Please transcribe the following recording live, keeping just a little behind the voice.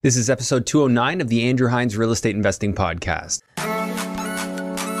This is episode 209 of the Andrew Hines Real Estate Investing Podcast.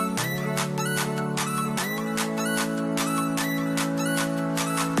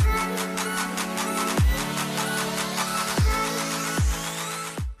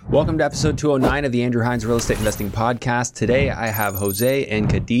 Welcome to episode 209 of the Andrew Hines Real Estate Investing Podcast. Today, I have Jose and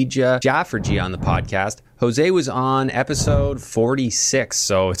Khadija Jafferji on the podcast. Jose was on episode 46,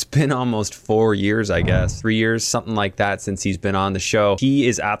 so it's been almost 4 years, I guess. 3 years, something like that, since he's been on the show. He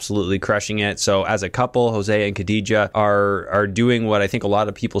is absolutely crushing it. So as a couple, Jose and Khadija are doing what I think a lot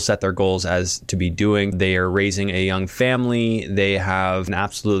of people set their goals as to be doing. They are raising a young family. They have an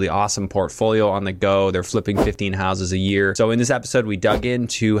absolutely awesome portfolio on the go. They're flipping 15 houses a year. So in this episode, we dug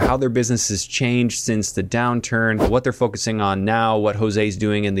into how their business has changed since the downturn, what they're focusing on now, what Jose's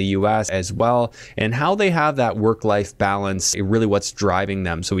doing in the US as well, and how they have that work-life balance, really what's driving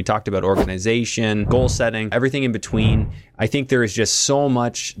them. So we talked about organization, goal setting, everything in between. I think there is just so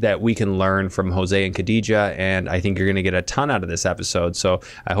much that we can learn from Jose and Khadija, and I think you're going to get a ton out of this episode. So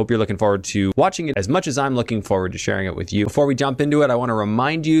I hope you're looking forward to watching it as much as I'm looking forward to sharing it with you. Before we jump into it, I want to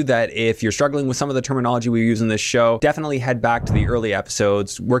remind you that if you're struggling with some of the terminology we use in this show, definitely head back to the early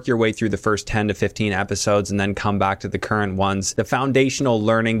episodes, work your way through the first 10 to 15 episodes, and then come back to the current ones. The foundational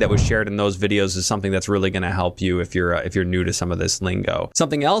learning that was shared in those videos is something that's really going to help you if you're new to some of this lingo.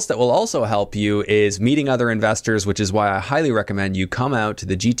 Something else that will also help you is meeting other investors, which is why I highly recommend you come out to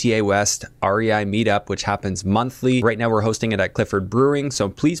the GTA West REI meetup, which happens monthly. Right now we're hosting it at Clifford Brewing, so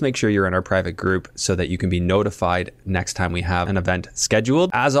please make sure you're in our private group so that you can be notified next time we have an event scheduled.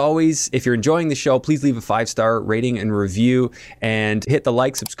 As always, if you're enjoying the show, please leave a 5-star rating and review, and hit the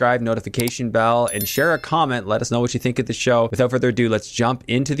like, subscribe, notification bell, and share a comment. Let us know what you think of the show. Without further ado, let's jump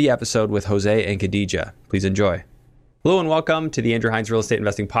into the episode with Jose and Khadija. Please enjoy. Hello and welcome to the Andrew Hines Real Estate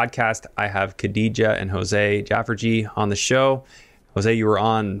Investing Podcast. I have Khadija and Jose Jafferji on the show. Jose, you were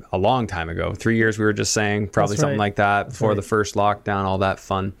on a long time ago, 3 years we were just saying, probably something like that, before the first lockdown, all that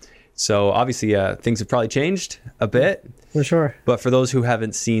fun. So obviously things have probably changed a bit. For sure. But for those who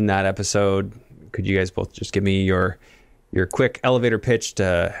haven't seen that episode, could you guys both just give me your quick elevator pitch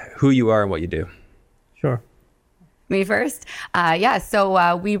to who you are and what you do? Sure. Me first?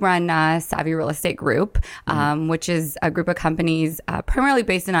 So we run Savvy Real Estate Group, which is a group of companies primarily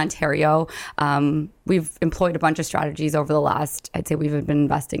based in Ontario. We've employed a bunch of strategies over the last, I'd say we've been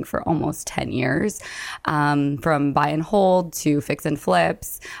investing for almost 10 years, from buy and hold to fix and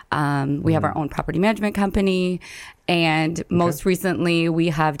flips. We have our own property management company. And most recently, we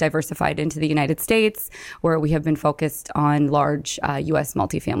have diversified into the United States, where we have been focused on large U.S.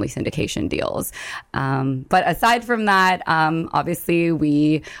 multifamily syndication deals. But aside from that, obviously,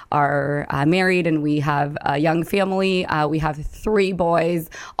 we are married and we have a young family. We have 3 boys,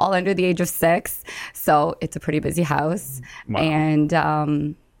 all under the age of 6. So it's a pretty busy house. Wow. And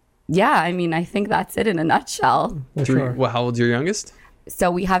I think that's it in a nutshell. Sure. Well, how old's your youngest?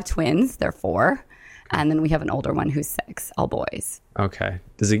 So we have twins. They're 4. And then we have an older one who's 6, all boys. Okay.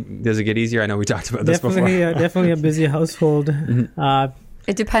 Does it get easier? I know we talked about this before. Definitely a busy household.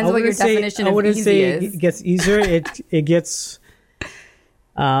 It depends what your definition of easy is. I wouldn't say it gets easier. It gets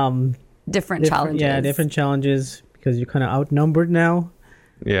different challenges. Yeah, different challenges because you're kind of outnumbered now.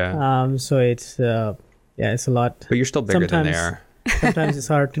 Yeah. So it's it's a lot. But you're still bigger than they are. Sometimes it's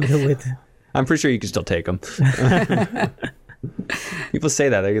hard to deal with. I'm pretty sure you can still take them. People say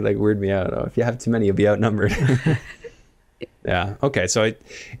that, they like weird me out. Oh, if you have too many, you'll be outnumbered. Yeah. Okay. So,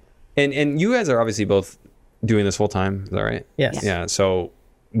 and you guys are obviously both doing this full time. Is that right? Yes. Yeah. So,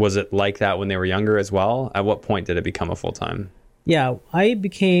 was it like that when they were younger as well? At what point did it become a full time? Yeah, I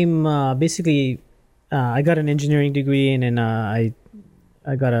became basically. I got an engineering degree, and then I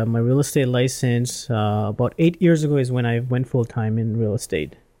got my real estate license about 8 years ago. Is when I went full time in real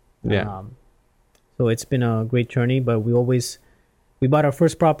estate. Yeah. So it's been a great journey, but we bought our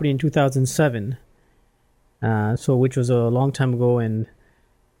first property in 2007, which was a long time ago, and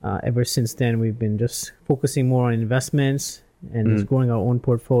ever since then we've been just focusing more on investments and just growing our own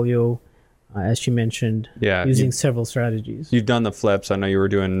portfolio, as she mentioned, using several strategies. You've done the flips. I know you were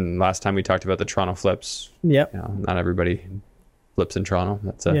doing, last time we talked about the Toronto flips. Yep. Not everybody flips in Toronto.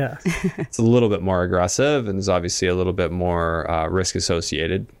 It's a little bit more aggressive, and there's obviously a little bit more risk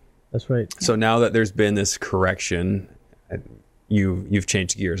associated. That's right. So now that there's been this correction, you've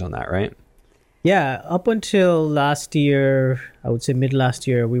changed gears on that, right? Yeah. Up until last year, I would say mid last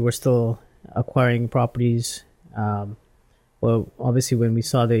year, we were still acquiring properties. Well, obviously, when we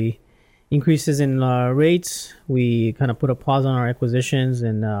saw the increases in rates, we kind of put a pause on our acquisitions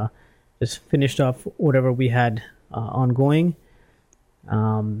and just finished off whatever we had ongoing.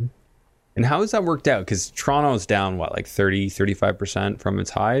 And how has that worked out? Because Toronto's down, what, like 35% from its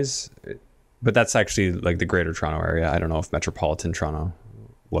highs? But that's actually like the greater Toronto area. I don't know if metropolitan Toronto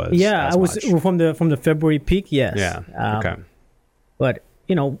was. Yeah, as I was much. from the February peak, yes. Yeah, okay. But,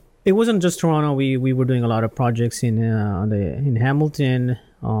 it wasn't just Toronto. We were doing a lot of projects in Hamilton, in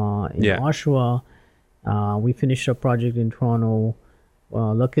Oshawa. We finished a project in Toronto.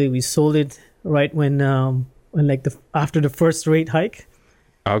 Luckily, we sold it right when after the first rate hike.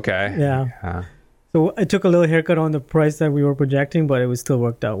 Okay. Yeah. So I took a little haircut on the price that we were projecting, but it was still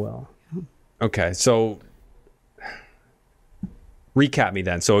worked out well. Okay, so recap me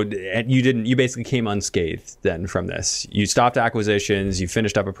then. So you basically came unscathed then from this. You stopped acquisitions, you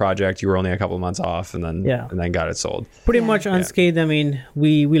finished up a project, you were only a couple of months off, and then got it sold. Pretty much unscathed. I mean,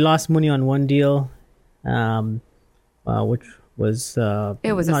 we lost money on one deal, which was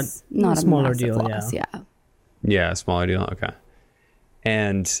it was not a smaller deal. Loss, Yeah, a smaller deal. Okay.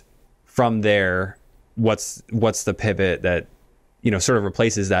 And from there, what's the pivot that sort of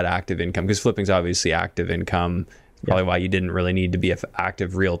replaces that active income? Because flipping's obviously active income. Probably why you didn't really need to be an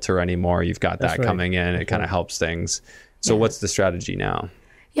active realtor anymore. You've got that coming in. It kind of helps things. So what's the strategy now?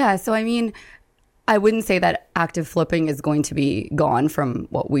 Yeah. So, I mean, I wouldn't say that active flipping is going to be gone from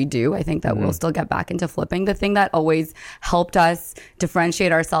what we do. I think that we'll still get back into flipping. The thing that always helped us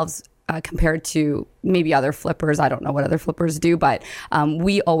differentiate ourselves compared to maybe other flippers, I don't know what other flippers do, but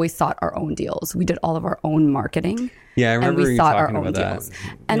we always sought our own deals. We did all of our own marketing. Yeah, I remember you talking about deals.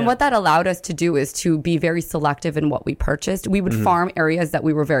 that. And what that allowed us to do is to be very selective in what we purchased. We would farm areas that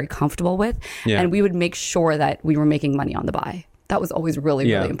we were very comfortable with, and we would make sure that we were making money on the buy. That was always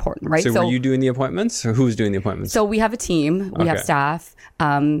really important, right? So were you doing the appointments, or who was doing the appointments? So we have a team, we have staff.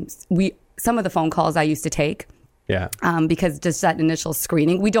 Some of the phone calls I used to take. Yeah. Because just that initial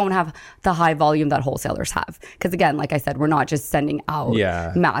screening, we don't have the high volume that wholesalers have. Because again, like I said, we're not just sending out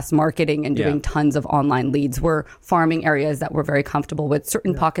mass marketing and doing tons of online leads. We're farming areas that we're very comfortable with.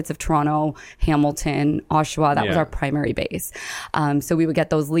 Certain pockets of Toronto, Hamilton, Oshawa, that was our primary base. So we would get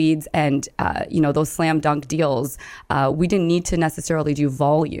those leads and, those slam dunk deals. We didn't need to necessarily do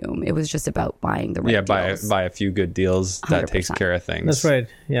volume. It was just about buying the right deals. Buy a few good deals. That 100%. Takes care of things. That's right.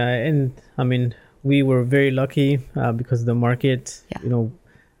 Yeah. And I mean, we were very lucky because of the market,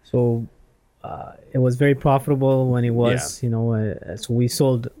 so it was very profitable when it was, so we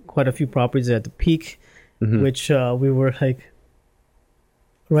sold quite a few properties at the peak, which we were like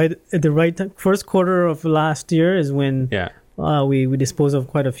right at the right time. First quarter of last year is when we disposed of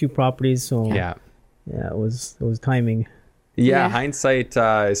quite a few properties. So it was timing. Yeah, hindsight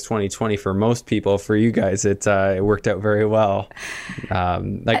is 20/20 for most people. For you guys, it worked out very well.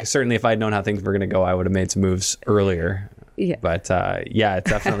 Certainly, if I'd known how things were going to go, I would have made some moves earlier. Yeah. But it's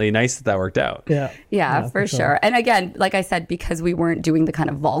definitely nice that worked out. Yeah, for sure. And again, like I saad, because we weren't doing the kind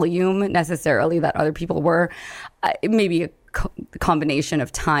of volume necessarily that other people were, maybe a combination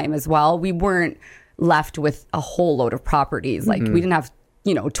of time as well. We weren't left with a whole load of properties. Like we didn't have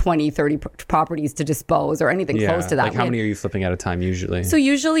 20, 30 properties to dispose or anything close to that. Like how many are you flipping at a time usually? So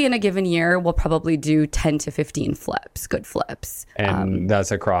usually in a given year, we'll probably do 10 to 15 flips, good flips. And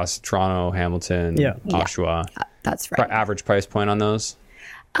that's across Toronto, Hamilton, Oshawa. That's right. Average price point on those?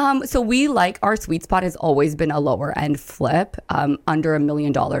 So we our sweet spot has always been a lower end flip, under $1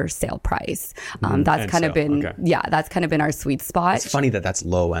 million sale price. That's kind of been, that's kind of been our sweet spot. It's funny that's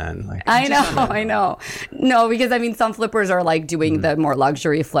low end. I know. No, because I mean, some flippers are like doing the more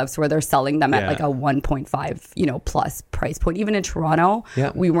luxury flips where they're selling them at like a 1.5, plus price point. Even in Toronto,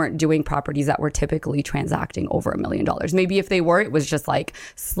 we weren't doing properties that were typically transacting over $1 million. Maybe if they were, it was just like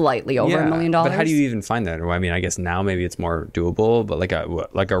slightly over $1 million. But how do you even find that? Well, I mean, I guess now maybe it's more doable, but like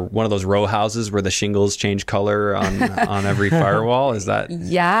one of those row houses where the shingles change color on every firewall? Is that?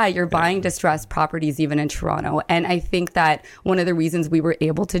 Yeah, you're buying distressed properties even in Toronto. And I think that one of the reasons we were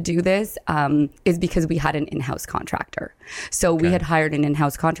able to do this is because we had an in-house contractor. So we had hired an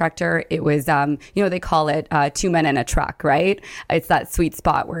in-house contractor. It was, they call it 2 men and a truck, right? It's that sweet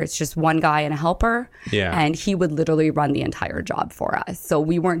spot where it's just one guy and a helper. Yeah. And he would literally run the entire job for us. So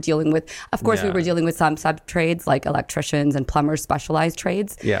we weren't dealing with, of course, we were dealing with some sub trades like electricians and plumbers, specialized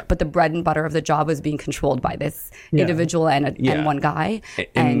trades. Yeah. But the bread and butter of the job was being controlled by this individual and one guy.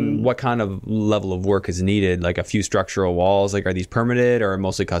 And what kind of level of work is needed? Like a few structural walls? Like, are these permitted or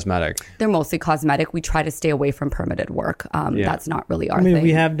mostly cosmetic? They're mostly cosmetic. We try to stay away from permitted work. That's not really our thing.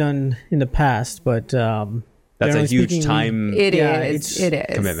 We have done in the past, but that's a huge time. It is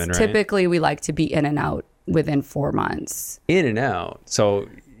commitment, right? Typically, we like to be in and out within 4 months. In and out. So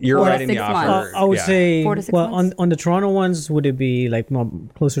you're writing the offer. I would say, 4 to 6 months. on the Toronto ones, would it be like more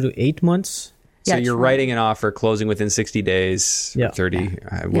closer to 8 months? So Yeah, you're Toronto. writing an offer, closing within 60 days, Yeah. or 30.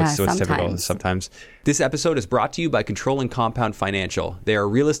 Yeah, So it's typical sometimes. sometimes. This episode is brought to you by Control and Compound Financial. They are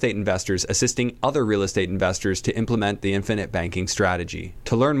real estate investors assisting other real estate investors to implement the infinite banking strategy.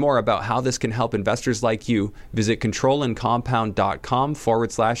 To learn more about how this can help investors like you, visit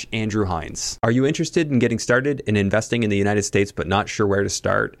controlandcompound.com/Andrew Hines. Are you interested in getting started in investing in the United States but not sure where to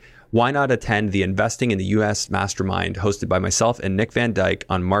start? Why not attend the Investing in the U.S. Mastermind hosted by myself and Nick Van Dyke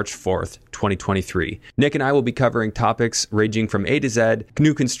on March 4th, 2023. Nick and I will be covering topics ranging from A to Z,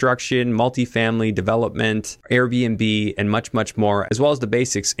 new construction, multifamily development, Airbnb, and much, much more, as well as the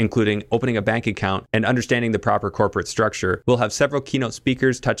basics, including opening a bank account and understanding the proper corporate structure. We'll have several keynote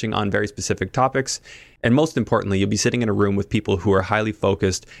speakers touching on very specific topics. And most importantly, you'll be sitting in a room with people who are highly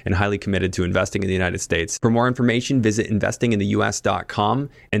focused and highly committed to investing in the United States. For more information, visit investingintheus.com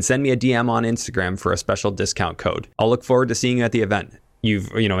and send me a DM on Instagram for a special discount code. I'll look forward to seeing you at the event.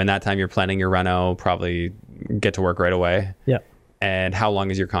 In that time you're planning your reno, probably get to work right away. Yeah. And how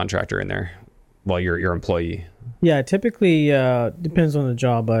long is your contractor in there? Well, your employee. Yeah, typically depends on the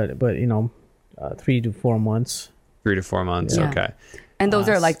job, but 3 to 4 months. 3 to 4 months. Yeah. Okay. And those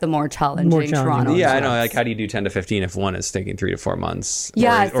are like the more challenging Toronto Yeah, I know. jobs. Like, how do you do 10 to 15 if one is taking 3 to 4 months?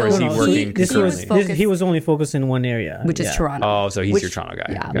 Yeah, or is he so working This concurrently? was he was only focused in one area, which is Toronto. Oh, so he's Which- your Toronto guy.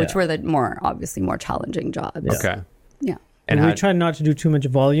 Yeah, Okay. which were the obviously more challenging jobs. Okay. Yeah. And we how, tried not to do too much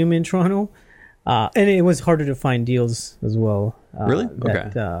volume in Toronto, and it was harder to find deals as well. Really?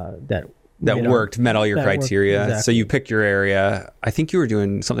 that met all your that worked, criteria. exactly. So you picked your area. I think you were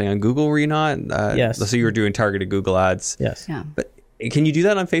doing something on Google, were you not? Yes. So you were doing targeted Google ads. Yes. Yeah. But can you do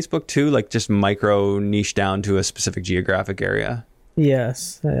that on Facebook too? Like just micro niche down to a specific geographic area?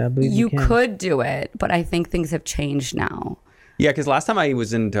 Yes, I believe You can. could do it, but I think things have changed now. Yeah, because last time I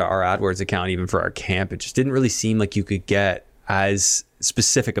was into our AdWords account, even for our camp, it just didn't really seem like you could get as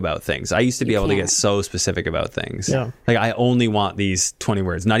specific about things. I used to be able to get can't. so specific about things. Yeah. Like I only want these 20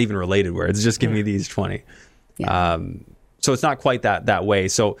 words, not even related words. Just give me these 20. Yeah. So it's not quite that way.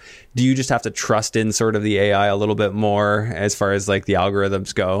 So do you just have to trust in sort of the AI a little bit more as far as like the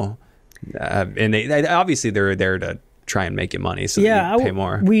algorithms go? And they obviously they're there to try and make you money, so that you pay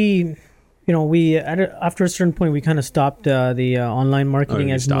more. We after a certain point we kind of stopped the online marketing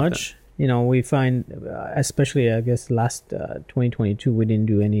you as stopped much. We find, especially I guess last 2022, we didn't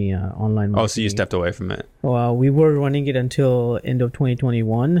do any online marketing. Oh, so you stepped away from it. Well, we were running it until end of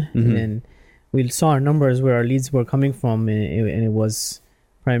 2021, and we saw our numbers where our leads were coming from, and it was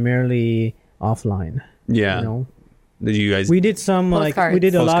primarily offline. Yeah. Did you guys? We did some Postcards. we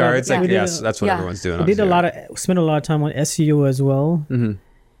did a lot of Postcards, like, we did yes, that's what yeah. everyone's doing. we did a obviously. lot of spent a lot of time on SEO as well.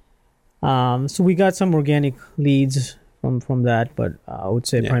 So we got some organic leads from that, but I would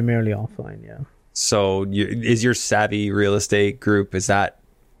say primarily offline. Yeah. So is your Savvy Real Estate group, is that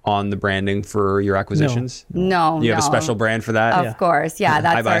on the branding for your acquisitions? No. You have a special brand for that? Of course. Yeah.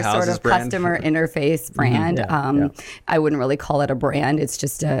 That's Buy our sort Houses of brand? customer interface brand. Yeah. I wouldn't really call it a brand. It's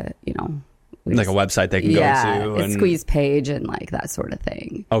just Like a website they can go to? a squeeze page and like that sort of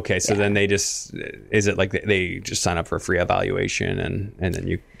thing. Okay, so then they just, is it like they just sign up for a free evaluation and then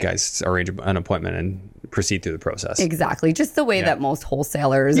you guys arrange an appointment and proceed through the process? Exactly. Just the way that most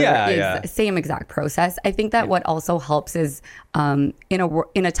wholesalers same exact process. I think that what also helps is in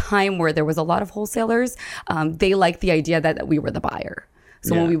a time where there was a lot of wholesalers, they liked the idea that we were the buyer.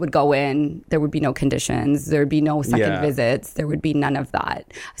 So when we would go in, there would be no conditions. There would be no second visits. There would be none of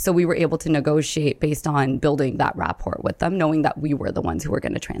that. So we were able to negotiate based on building that rapport with them, knowing that we were the ones who were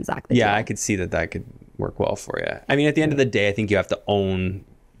going to transact the deal. I could see that could work well for you. I mean, at the end of the day, I think you have to own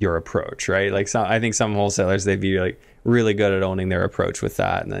your approach, right? Like I think some wholesalers, they'd be like really good at owning their approach with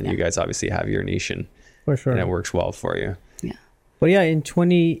that. And then you guys obviously have your niche and it works well for you. Yeah. But in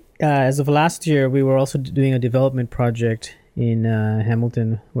as of last year, we were also doing a development project in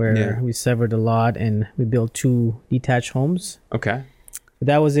Hamilton where we severed a lot and we built 2 detached homes. Okay.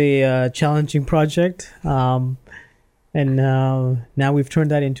 That was a challenging project, and now we've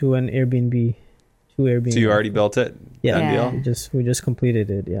turned that into an Airbnb. 2 Airbnb. So you already built it? Yeah. Done deal? We just completed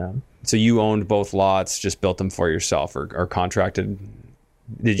it. Yeah. So you owned both lots, just built them for yourself or contracted?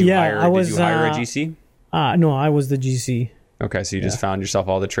 Did you hire a GC? No, I was the GC. Okay, so you just found yourself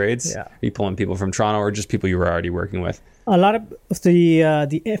all the trades? Yeah. Are you pulling people from Toronto or just people you were already working with? A lot of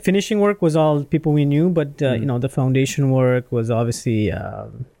the finishing work was all people we knew, but the foundation work was obviously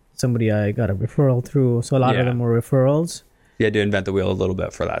somebody I got a referral through. So a lot of them were referrals. You had to invent the wheel a little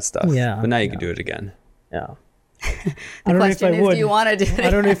bit for that stuff. Yeah. But now you can do it again. Yeah. The question is, do you want to do it?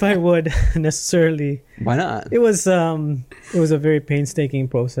 I don't know if I would necessarily. Why not? It was a very painstaking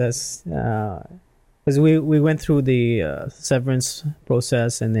process because we went through the severance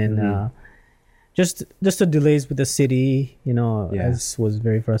process and then just the delays with the city, Yeah. as was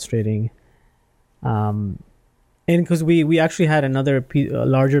very frustrating. And because we actually had another a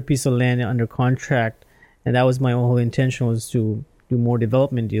larger piece of land under contract, and that was my whole intention, was to do more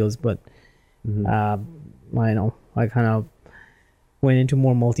development deals, but I kind of went into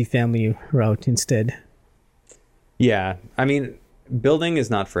more multifamily route instead. Yeah, I mean, building is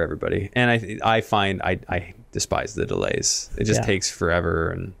not for everybody, and I find I despise the delays. It just takes forever,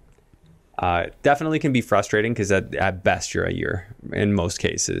 and definitely can be frustrating because at best you're a year in most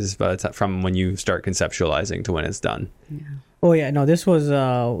cases, but it's from when you start conceptualizing to when it's done. Yeah. Oh yeah, no, this was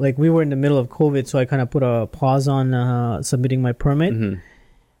like we were in the middle of COVID, so I kind of put a pause on submitting my permit.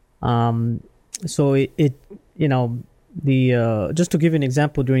 So it the just to give you an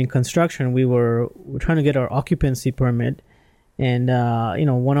example, during construction, we're trying to get our occupancy permit, and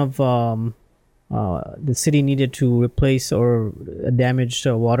one of the city needed to replace or a damaged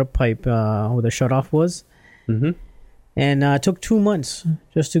water pipe where the shutoff was, and it took 2 months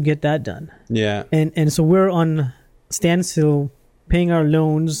just to get that done. Yeah, and so we're on standstill paying our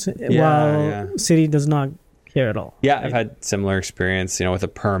loans while city does not care at all. Yeah, I've had similar experience, with a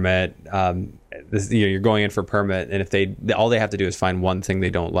permit. You're going in for a permit, and if all they have to do is find one thing they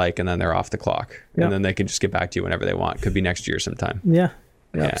don't like, and then they're off the clock, and then they can just get back to you whenever they want. Could be next year sometime. Yeah.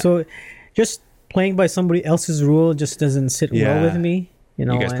 So just playing by somebody else's rule just doesn't sit well with me. You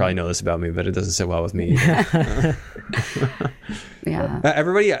guys probably know this about me, but it doesn't sit well with me. Yeah.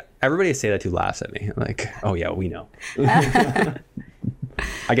 Everybody I say that to laughs at me. Like, oh yeah, we know.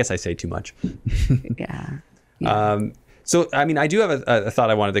 I guess I say too much. Yeah. So, I mean, I do have a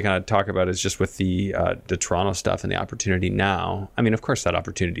thought I wanted to kind of talk about, is just with the Toronto stuff and the opportunity now. I mean, of course, that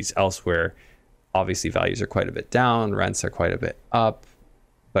opportunity's elsewhere. Obviously, values are quite a bit down. Rents are quite a bit up.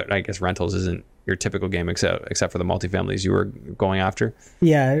 But I guess rentals isn't your typical game except for the multifamilies you were going after.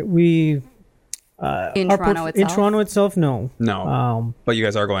 Yeah, we... in Toronto itself? In Toronto itself, no. No. But you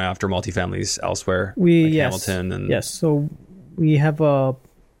guys are going after multifamilies elsewhere? Hamilton and... Yes, so we have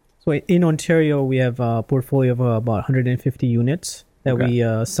So in Ontario, we have a portfolio of about 150 units that we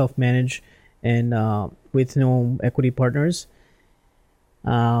self-manage and with no equity partners.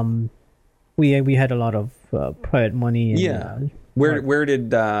 We had a lot of private money. And, where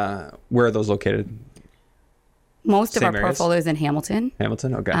are those located? Most of our areas? portfolio is in Hamilton.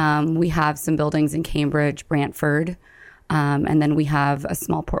 Hamilton, okay. We have some buildings in Cambridge, Brantford, and then we have a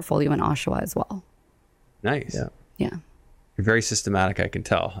small portfolio in Oshawa as well. Nice. Yeah. You're very systematic, I can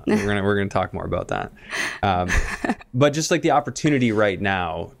tell. We're gonna talk more about that. But just like the opportunity right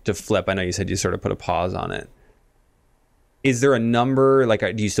now to flip, I know you said you sort of put a pause on it. Is there a number? Like,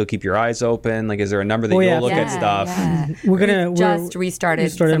 do you still keep your eyes open? Like, is there a number that you'll look at stuff? Yeah. We're just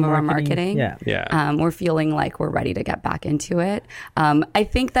restarted some of our marketing. Yeah. We're feeling like we're ready to get back into it. I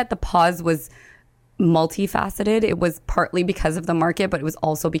think that the pause was multifaceted. It was partly because of the market, but it was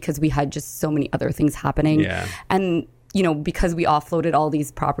also because we had just so many other things happening. Yeah. And because we offloaded all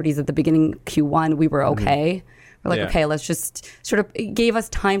these properties at the beginning of Q1, we were okay. We're like, okay, let's just it gave us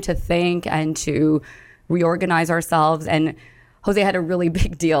time to think and to reorganize ourselves. And Jose had a really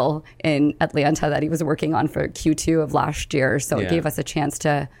big deal in Atlanta that he was working on for Q2 of last year. So it gave us a chance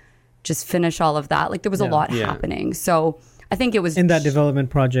to just finish all of that. Like, there was a lot happening. So I think it was in that development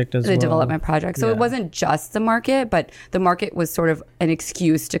project as well. The development project. So it wasn't just the market, but the market was sort of an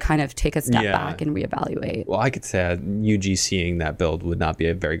excuse to kind of take a step back and realignment. Well, I could say UGCing that build would not be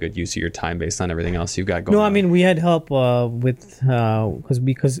a very good use of your time based on everything else you've got going on. No, I mean, we had help with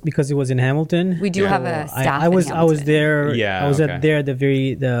because it was in Hamilton. We do have a staff. I was there. Yeah, I was there at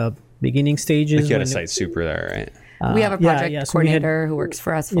the beginning stages. Like, you had a site super there, right? We have a project coordinator who works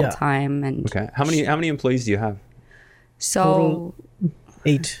for us full time. And okay, how many employees do you have? So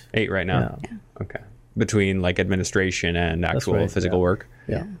 8 right now. Yeah. Okay, between like administration and actual physical work.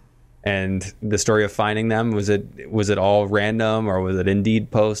 Yeah. And the story of finding them, was it all random, or was it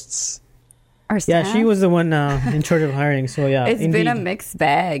Indeed posts? Our staff? Yeah, she was the one in charge of hiring. So it's been a mixed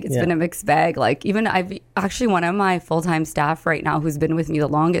bag. It's been a mixed bag. Like, even I've actually, one of my full-time staff right now who's been with me the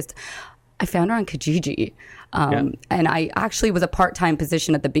longest, I found her on Kijiji. And I actually was a part-time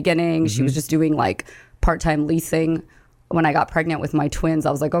position at the beginning. She was just doing like part-time leasing. When I got pregnant with my twins,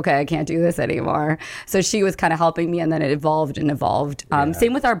 I was like, okay, I can't do this anymore. So she was kind of helping me, and then it evolved and evolved.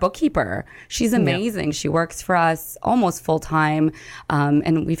 Same with our bookkeeper. She's amazing. She works for us almost full time.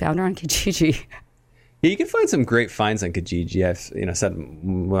 And we found her on Kijiji. Yeah, you can find some great finds on Kijiji. I've said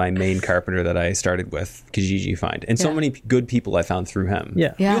my main carpenter that I started with, Kijiji find, and so many good people I found through him.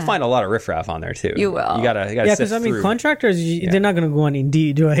 Yeah. You'll find a lot of riffraff on there too. You will. You gotta because contractors, they're not going to go on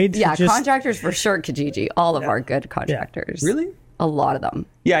Indeed, right? Yeah, contractors for sure. Kijiji, all of our good contractors. Really? A lot of them.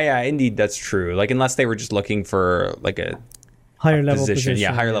 Yeah, indeed, that's true. Like, unless they were just looking for like a higher level position.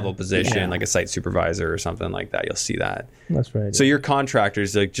 Yeah, higher level position, like a site supervisor or something like that. You'll see that. That's right. So your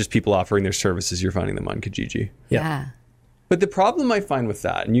contractors, like just people offering their services, you're finding them on Kijiji. Yeah. But the problem I find with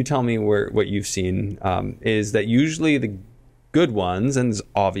that, and you tell me what you've seen, is that usually the good ones, and there's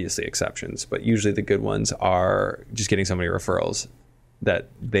obviously exceptions, but usually the good ones are just getting somebody referrals that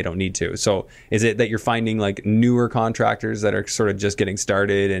they don't need to. So is it that you're finding like newer contractors that are sort of just getting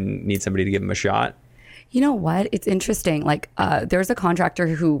started and need somebody to give them a shot? You know what? It's interesting. Like, there's a contractor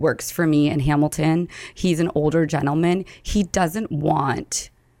who works for me in Hamilton. He's an older gentleman. He doesn't want...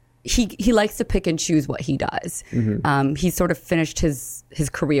 He likes to pick and choose what he does. He's sort of finished his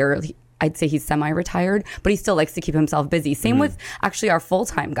career. I'd say he's semi-retired, but he still likes to keep himself busy. Same with actually our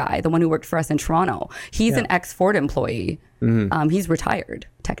full-time guy, the one who worked for us in Toronto. He's an ex-Ford employee. He's retired,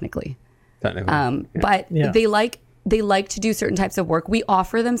 technically. But they like to do certain types of work. We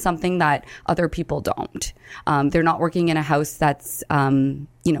offer them something that other people don't. They're not working in a house that's,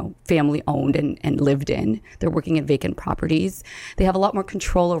 family owned and lived in. They're working in vacant properties. They have a lot more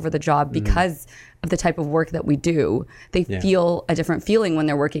control over the job because of the type of work that we do. They feel a different feeling when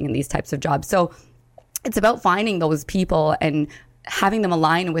they're working in these types of jobs. So it's about finding those people and having them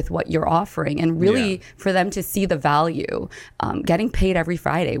align with what you're offering, and really for them to see the value. Getting paid every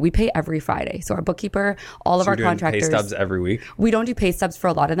Friday. We pay every Friday. So our bookkeeper, all of our contractors. Pay stubs every week? We don't do pay stubs for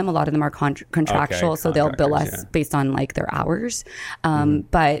a lot of them. A lot of them are contractual, so they'll bill us based on like their hours.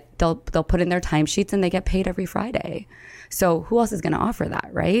 But they'll put in their timesheets and they get paid every Friday. So who else is going to offer that,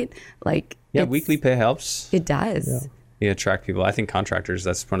 right? Like, weekly pay helps. It does. You attract people. I think contractors,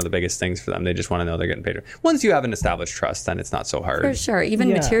 that's one of the biggest things for them. They just want to know they're getting paid. Once you have an established trust, then it's not so hard. For sure. Even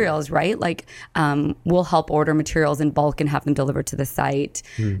materials, right? Like, we'll help order materials in bulk and have them delivered to the site.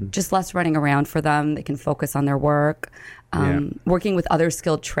 Just less running around for them. They can focus on their work. Working with other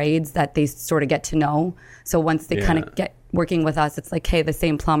skilled trades that they sort of get to know. So once they kind of get working with us, it's like, hey, the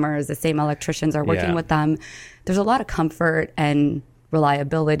same plumbers, the same electricians are working with them. There's a lot of comfort and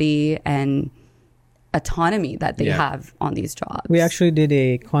reliability and autonomy that they have on these jobs. We actually did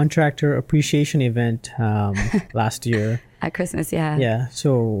a contractor appreciation event last year. At Christmas,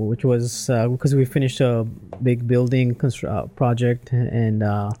 So, which was because we finished a big building project, and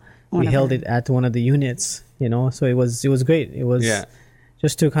we held it at one of the units, so it was great. It was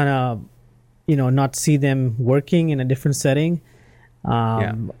just to kind of, not see them working in a different setting.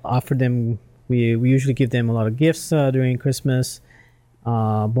 Offer them, we usually give them a lot of gifts during Christmas,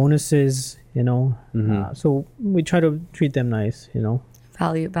 bonuses, so we try to treat them nice,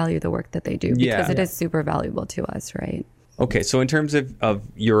 value the work that they do, because it is super valuable to us, right? Okay, so in terms of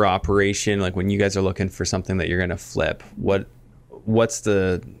your operation, like when you guys are looking for something that you're going to flip, what's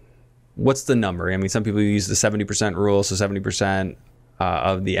the number? I mean, some people use the 70% rule, so 70%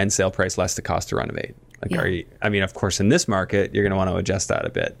 of the end sale price less the cost to renovate. Like, of course, in this market, you're going to want to adjust that a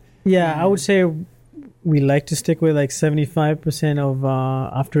bit. I would say we like to stick with like 75% of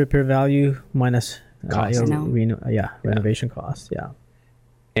after repair value minus renovation costs.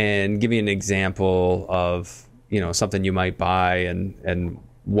 And give me an example of something you might buy and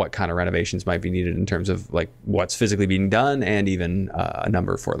what kind of renovations might be needed in terms of like what's physically being done, and even a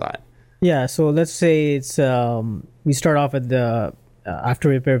number for that. So let's say it's we start off at the after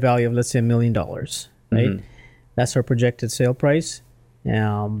repair value of, let's say, $1 million, right? That's our projected sale price.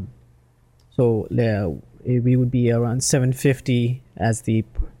 So we would be around 750 as the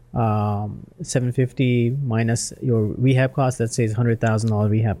 750 minus your rehab cost. Let's say it's $100,000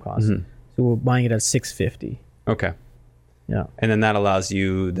 rehab cost. So we're buying it at 650. Okay. And then that allows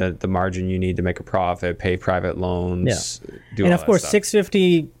you the margin you need to make a profit, pay private loans. And of course,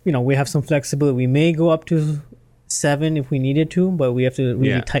 650. We have some flexibility. We may go up to 7 if we needed to, but we have to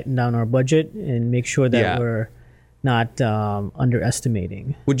really tighten down our budget and make sure that we're not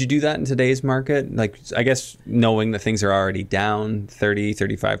underestimating. Would you do that in today's market? Like, I guess knowing that things are already down 30,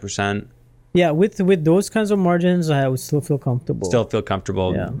 35%? Yeah, with those kinds of margins, I would still feel comfortable.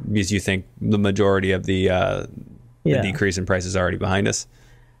 Because you think the majority of the decrease in price is already behind us?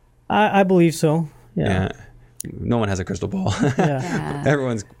 I believe so. No one has a crystal ball.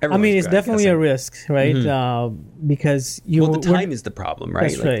 Everyone's it's definitely a risk, right? Because the time is the problem, right?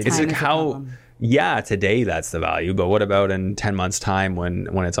 That's right. It's like how... today that's the value, but what about in 10 months' time when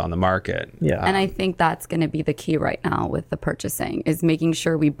it's on the market? And I think that's going to be the key right now with the purchasing, is making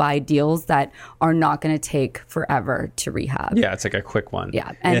sure we buy deals that are not going to take forever to rehab. It's like a quick one.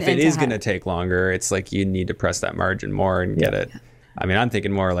 And if it is going to take longer, it's like you need to press that margin more and get it. I mean, I'm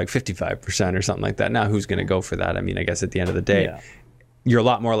thinking more like 55% or something like that. Now, who's going to go for that? I mean, I guess at the end of the day, you're a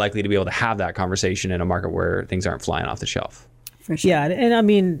lot more likely to be able to have that conversation in a market where things aren't flying off the shelf. for sure. Yeah, and I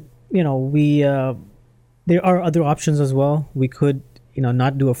mean, we there are other options as well. We could,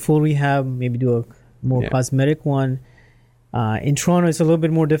 not do a full rehab, maybe do a more cosmetic one. In Toronto, it's a little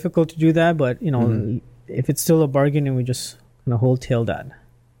bit more difficult to do that, but if it's still a bargain, and we just kind of wholesale that.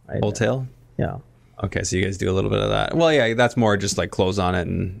 Right? Wholesale? Yeah. Okay, so you guys do a little bit of that. Well, yeah, that's more just like close on it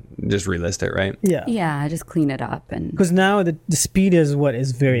and just relist it, right? Yeah. Yeah, just clean it up. And because now the speed is what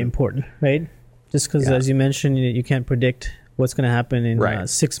is very important, right? Just because, as you mentioned, you can't predict what's going to happen in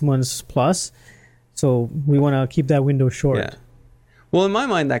 6 months plus. So we want to keep that window short. Yeah. Well, in my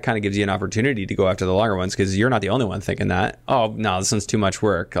mind, that kind of gives you an opportunity to go after the longer ones because you're not the only one thinking that. Oh, no, this one's too much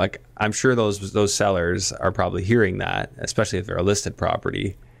work. Like, I'm sure those sellers are probably hearing that, especially if they're a listed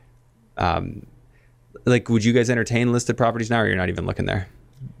property. Like, would you guys entertain listed properties now, or you're not even looking there?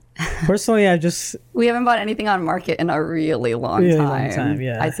 Personally, we haven't bought anything on market in a really long time.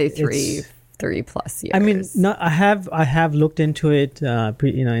 Yeah, I'd say three plus years. I mean, I have looked into it,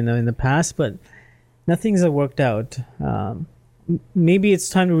 in the past, but nothing's worked out. Maybe it's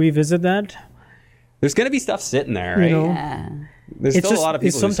time to revisit that. There's going to be stuff sitting there, right? Yeah. There's still a lot of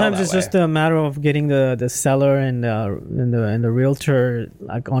people. Sometimes it's just a matter of getting the seller and the realtor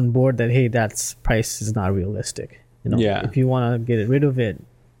like on board that, hey, that's price is not realistic. If you want to get rid of it.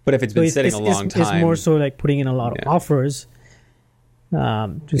 But if it's been sitting a long time, it's more so like putting in a lot of offers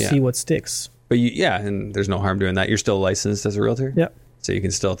to see what sticks. But and there's no harm doing that. You're still licensed as a realtor. Yep. So you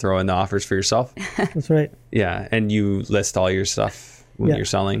can still throw in the offers for yourself. That's right. Yeah, and you list all your stuff when you're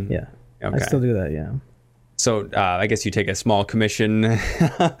selling. Yeah. Okay. I still do that. Yeah. So I guess you take a small commission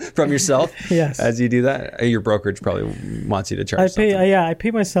from yourself as you do that. Your brokerage probably wants you to charge. I pay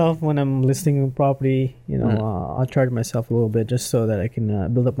myself when I'm listing a property. I'll charge myself a little bit just so that I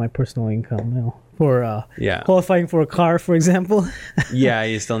can build up my personal income. For qualifying for a car, for example. Yeah,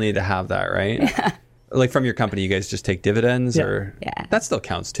 you still need to have that, right? Yeah. Like from your company, you guys just take dividends, or that still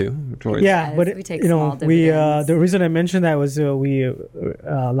counts too. But we take small dividends. The reason I mentioned that was we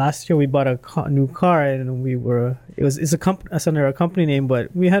last year we bought a new car, and it's under a company name,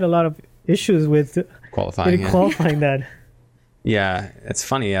 but we had a lot of issues with qualifying that. Yeah, it's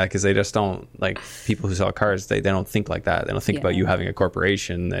funny, because they just don't, like, people who sell cars, they don't think like that. They don't think about you having a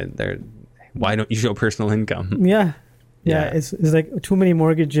corporation. Why don't you show personal income? Yeah, it's like too many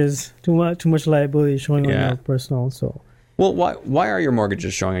mortgages, too much liability showing on your personal. So, well, why are your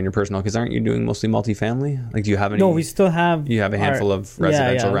mortgages showing on your personal? Because aren't you doing mostly multifamily? Like, do you have any? No, we still have. You have a handful of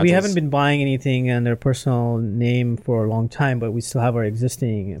residential rentals. We haven't been buying anything in their personal name for a long time, but we still have our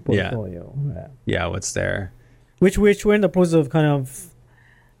existing portfolio. Yeah, what's there? Which we're in the process of kind of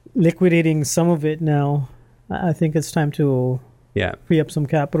liquidating some of it now. I think it's time to free up some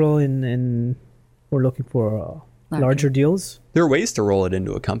capital, and we're looking for. Larger deals. There are ways to roll it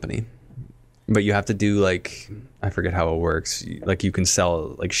into a company, but you have to do I forget how it works. Like, you can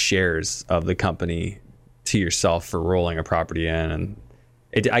sell like shares of the company to yourself for rolling a property in, and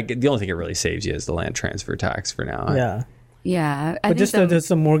the only thing it really saves you is the land transfer tax for now. Yeah. But just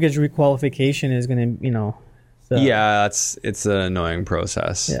the mortgage requalification is going to, it's an annoying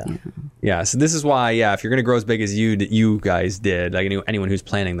process. Yeah. So this is why, if you're going to grow as big as you guys did, like anyone who's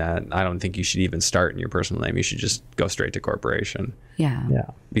planning that, I don't think you should even start in your personal name. You should just go straight to corporation. Yeah.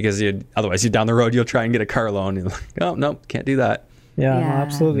 Because otherwise, down the road, you'll try and get a car loan. You're like, oh no, can't do that. Yeah. No,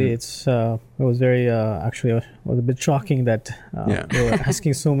 absolutely. It's it was very actually it was a bit shocking that they were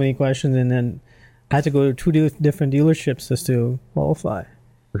asking so many questions, and then I had to go to 2 different dealerships just to qualify.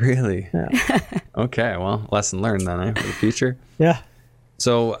 Really? Yeah. Okay, well, lesson learned then, for the future. Yeah.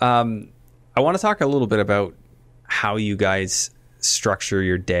 So I want to talk a little bit about how you guys structure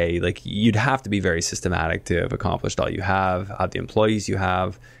your day. Like, you'd have to be very systematic to have accomplished all you have the employees you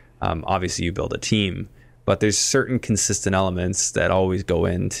have. Obviously, you build a team, but there's certain consistent elements that always go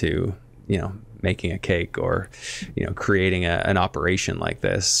into, making a cake or, creating an operation like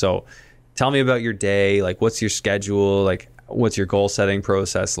this. So tell me about your day. Like, what's your schedule? Like, what's your goal setting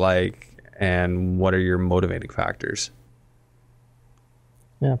process like, and what are your motivating factors?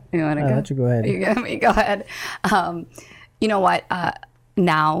 Yeah. You want to go? Let you go ahead. You go ahead. You know what?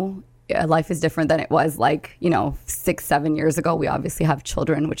 Now life is different than it was 6-7 years ago. We obviously have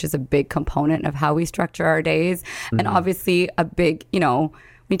children, which is a big component of how we structure our days. Mm-hmm. And obviously a big,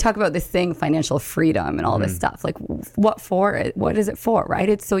 we talk about this thing, financial freedom and all this stuff. Like, what for? What is it for, right?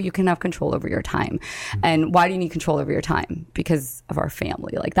 It's so you can have control over your time. And why do you need control over your time? Because of our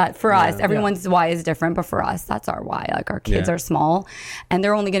family. Like, that for us, everyone's why is different, but for us, that's our why. Like, our kids are small, and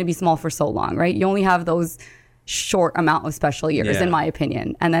they're only going to be small for so long, right? You only have those short amount of special years, in my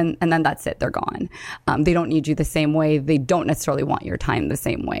opinion. And then that's it. They're gone. They don't need you the same way. They don't necessarily want your time the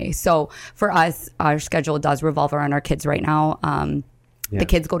same way. So for us, our schedule does revolve around our kids right now. The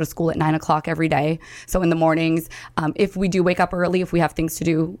kids go to school at 9 o'clock every day. So in the mornings, if we do wake up early, if we have things to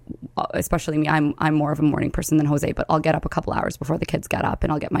do, especially me, I'm more of a morning person than Jose, but I'll get up a couple hours before the kids get up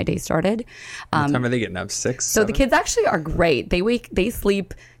and I'll get my day started. What time are they getting up? 6? So 7? The kids actually are great. They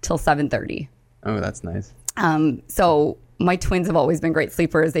sleep till 7:30. Oh, that's nice. So my twins have always been great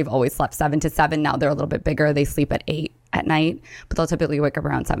sleepers. They've always slept 7 to 7. Now they're a little bit bigger. They sleep at 8 at night, but they'll typically wake up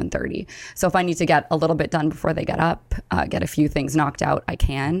around 7:30. So if I need to get a little bit done before they get up, get a few things knocked out, I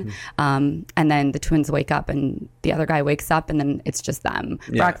can. And then the twins wake up and the other guy wakes up and then it's just them.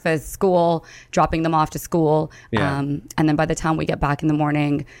 Breakfast, school, dropping them off to school. And then by the time we get back in the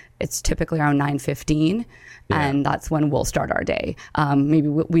morning, it's typically around 9:15. And that's when we'll start our day. Maybe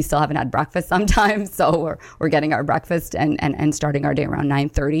we still haven't had breakfast sometimes, so we're getting our breakfast and starting our day around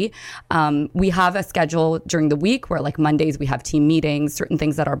 9:30. We have a schedule during the week where like Mondays we have team meetings, certain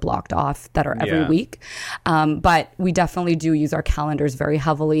things that are blocked off that are every week. But we definitely do use our calendars very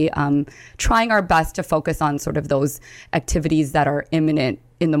heavily, trying our best to focus on sort of those activities that are imminent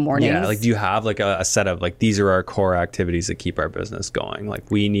in the mornings. Yeah, like do you have like a set of like, these are our core activities that keep our business going? Like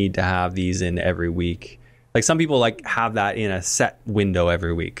we need to have these in every week. Like some people like have that in a set window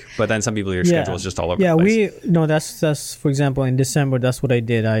every week, but then some people, your schedule is just all over the place. That's for example, in December, that's what I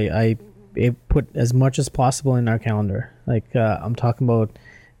did. I put as much as possible in our calendar. Like I'm talking about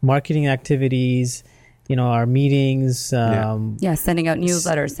marketing activities, our meetings. Sending out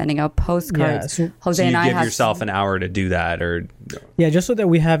newsletters, sending out postcards. Jose and I give yourself an hour to do that, or just so that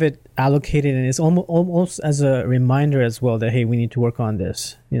we have it allocated, and it's almost as a reminder as well that hey, we need to work on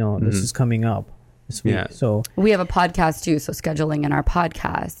this. This is coming up. So we have a podcast too, so scheduling in our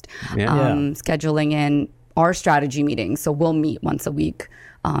podcast, scheduling in our strategy meetings. So we'll meet once a week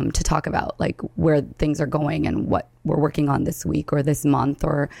to talk about like where things are going and what we're working on this week or this month,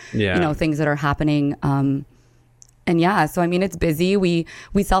 or things that are happening. So I mean, it's busy. We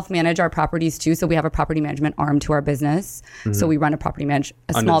self-manage our properties too. So we have a property management arm to our business. So we run a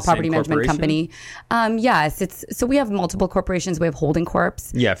small property management company. So we have multiple corporations. We have holding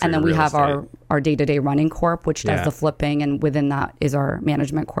corps. And then we have our day-to-day running corp, which does the flipping, and within that is our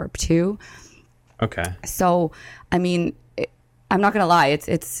management corp too. Okay. So I mean, I'm not gonna lie,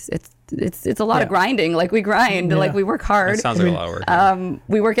 it's a lot of grinding. Like we grind, like we work hard. That sounds like a lot of work.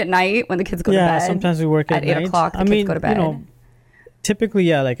 We work at night when the kids go to bed. Sometimes we work at 8 o'clock. The kids go to bed.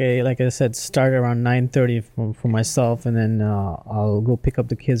 Typically, like I said, start around 9:30 for myself, and then I'll go pick up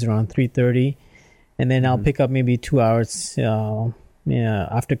the kids around 3:30, and then I'll pick up maybe 2 hours.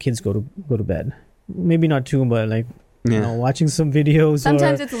 After kids go to bed. Maybe not 2, but like. Watching some videos.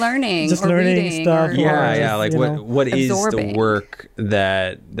 Sometimes it's learning, just or learning reading, stuff. Like what is absorbing. the work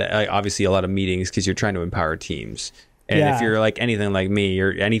that like, obviously a lot of meetings, because you're trying to empower teams, and if you're like anything like me,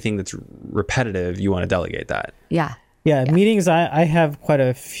 or anything that's repetitive, you want to delegate that. Meetings. I have quite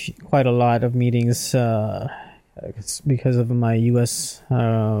a lot of meetings because of my U.S.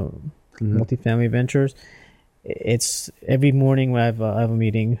 Multifamily ventures. It's every morning I have a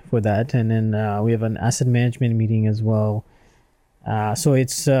meeting for that, and then we have an asset management meeting as well. So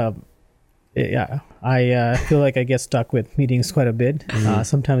it's I feel like I get stuck with meetings quite a bit.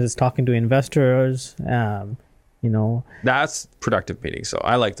 Sometimes it's talking to investors. That's productive meetings. So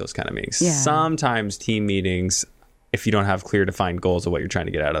I like those kind of meetings. Sometimes team meetings, if you don't have clear defined goals of what you're trying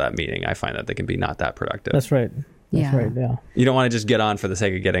to get out of that meeting, I find that they can be not that productive. That's right. That's right, You don't want to just get on for the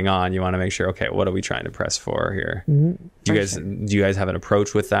sake of getting on. You want to make sure, okay, what are we trying to press for here? Do you guys have an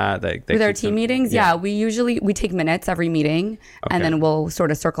approach with that? With our team meetings? We take minutes every meeting, and then we'll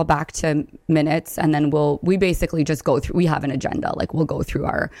sort of circle back to minutes, and then we basically just go through. We have an agenda, like we'll go through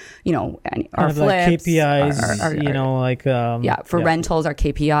our flips, like KPIs, for rentals, our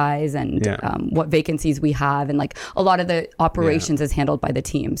KPIs, and what vacancies we have, and like a lot of the operations is handled by the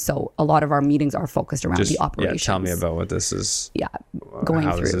team. So a lot of our meetings are focused around the operations. Tell me about what this is. Going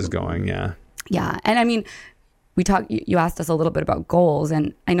how through. This is going. And I mean, you asked us a little bit about goals,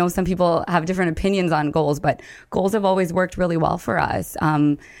 and I know some people have different opinions on goals, but goals have always worked really well for us.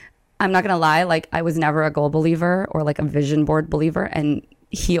 I'm not gonna lie, like I was never a goal believer or like a vision board believer, and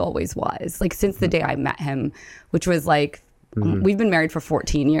he always was. Like since the day I met him, which was like we've been married for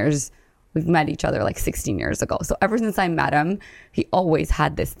 14 years. We've met each other like 16 years ago. So ever since I met him, he always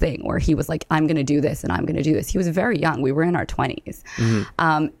had this thing where he was like, I'm going to do this and I'm going to do this. He was very young. We were in our 20s.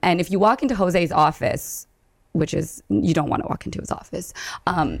 And if you walk into Jose's office, which is, you don't want to walk into his office,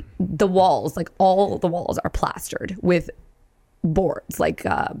 the walls, like all the walls are plastered with boards, like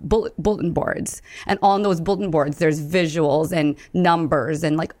bulletin boards, and on those bulletin boards there's visuals and numbers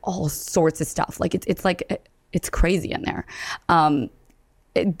and like all sorts of stuff. Like it's crazy in there.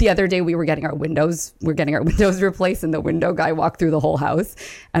 The other day we were getting our windows replaced, and the window guy walked through the whole house,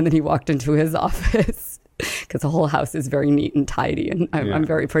 and then he walked into his office because the whole house is very neat and tidy, and I'm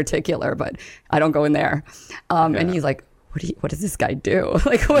very particular, but I don't go in there. And he's like, what does this guy do?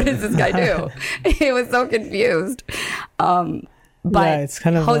 Like, what does this guy do? He was so confused. But it's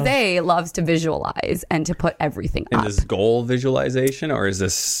kind of Jose loves to visualize and to put everything up. Is this goal visualization, or is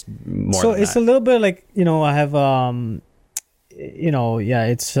this more so than it's that? a little bit like, I have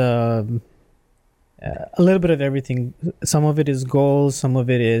it's a little bit of everything. Some of it is goals, some of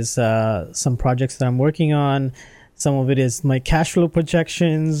it is some projects that I'm working on, some of it is my cash flow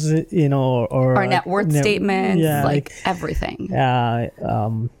projections, or our net worth statements, like everything. Our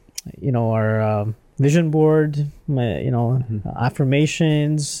vision board,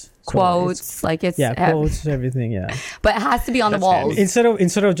 affirmations, quotes, quotes, everything. But it has to be on the walls. Handy.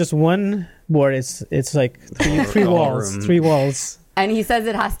 Instead of just one board, it's like three walls. And he says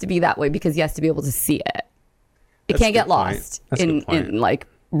it has to be that way because he has to be able to see it. It can't get lost in like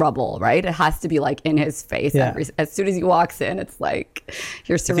rubble, right? It has to be like in his face. As soon as he walks in, it's like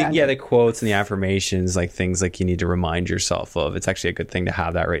you're surrounded. The quotes and the affirmations, like things like you need to remind yourself of. It's actually a good thing to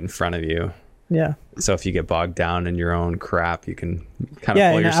have that right in front of you. Yeah. So if you get bogged down in your own crap, you can kind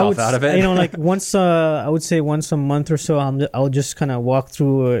of pull yourself out of it. Like once, I would say once a month or so, I'll just kind of walk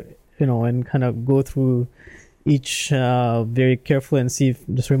through, and kind of go through each very carefully and see,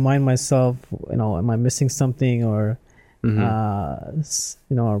 just remind myself, am I missing something, or,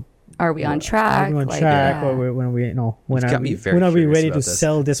 are we on track? Are we on track? Or when are we ready to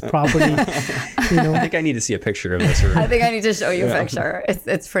sell this property? I think I need to see a picture of this. I think I need to show you a picture.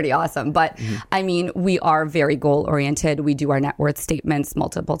 It's pretty awesome. But I mean, we are very goal oriented. We do our net worth statements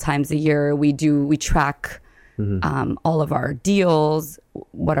multiple times a year. We track all of our deals,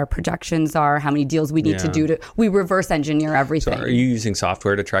 what our projections are, how many deals we need to do we reverse engineer everything. So are you using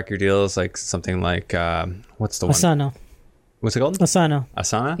software to track your deals? Like something like, what's the one? Asana. What's it called?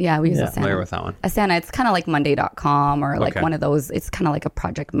 Asana? Yeah, we use Asana. Familiar with that one. Asana, it's kind of like Monday.com or like one of those. It's kind of like a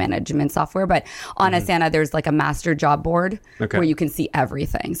project management software. But on Asana, there's like a master job board where you can see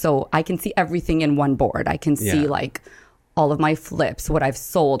everything. So I can see everything in one board. I can see like all of my flips, what I've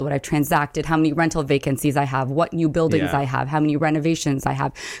sold, what I've transacted, how many rental vacancies I have, what new buildings I have, how many renovations I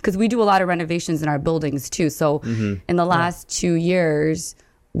have. Because we do a lot of renovations in our buildings too. So in the last 2 years,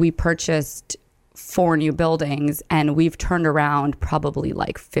 we purchased 4 new buildings, and we've turned around probably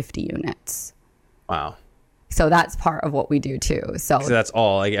like 50 units. Wow. So that's part of what we do too. So that's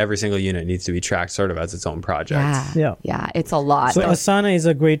all, like every single unit needs to be tracked sort of as its own project. Yeah, it's a lot. So Asana is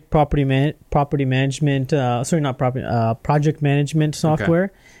a great property management, project management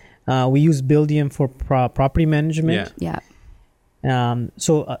software. We use Buildium for property management.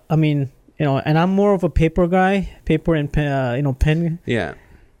 So I mean, and I'm more of a paper guy, paper and pen. Yeah.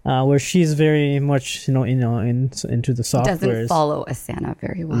 Where she's very much, into the software. Doesn't follow Asana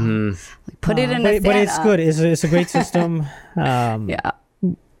very well. Like, put it in Asana. But it's good. It's a great system. It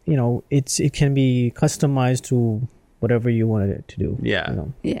can be customized to whatever you wanted it to do. Yeah.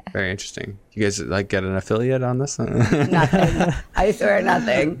 Very interesting. You guys like get an affiliate on this? Nothing. I swear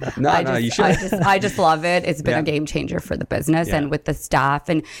nothing. No, you should. I just love it. It's been a game changer for the business and with the staff,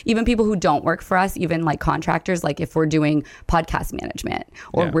 and even people who don't work for us, even like contractors, like if we're doing podcast management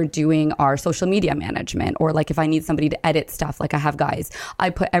or we're doing our social media management, or like if I need somebody to edit stuff, like I have guys, I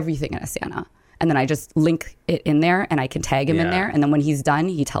put everything in Asana. And then I just link it in there, and I can tag him in there. And then when he's done,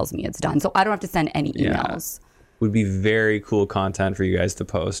 he tells me it's done. So I don't have to send any emails. Would be very cool content for you guys to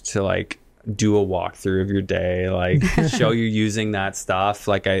post, to like do a walkthrough of your day, like show you using that stuff.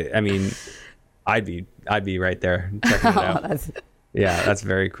 Like I mean, I'd be right there checking it out. That's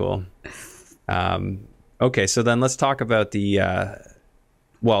very cool. Okay, so then let's talk about the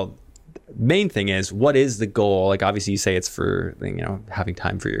main thing is, what is the goal? Like obviously you say it's for having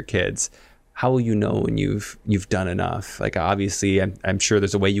time for your kids. How will you know when you've done enough? Like obviously, I'm sure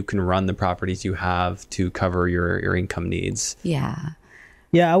there's a way you can run the properties you have to cover your income needs. Yeah,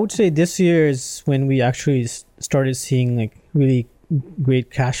 I would say this year is when we actually started seeing like really great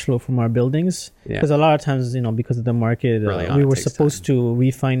cash flow from our buildings. Because a lot of times, because of the market, we were supposed to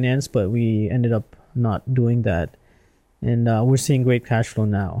refinance, but we ended up not doing that, and we're seeing great cash flow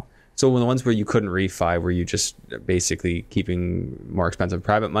now. So when the ones where you couldn't refi, were you just basically keeping more expensive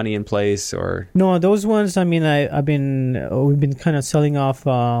private money in place, or? No, those ones, I mean, we've been kind of selling off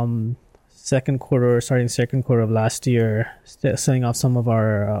starting second quarter of last year, selling off some of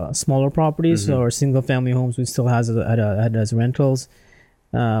our smaller properties or single family homes we still had as rentals.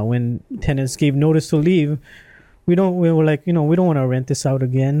 When tenants gave notice to leave, we were like, we don't want to rent this out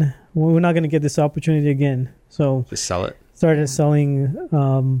again. We're not going to get this opportunity again. So Just sell it. started selling.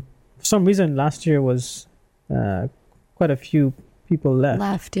 For some reason, last year was quite a few people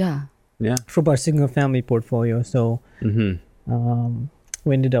left. Yeah. From our single family portfolio. So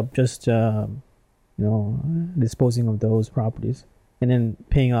we ended up just disposing of those properties and then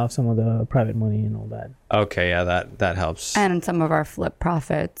paying off some of the private money and all that. Okay, yeah, that helps. And some of our flip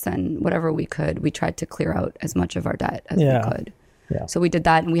profits and whatever we could, we tried to clear out as much of our debt as we could. Yeah. So we did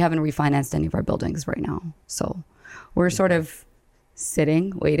that, and we haven't refinanced any of our buildings right now. So we're sort of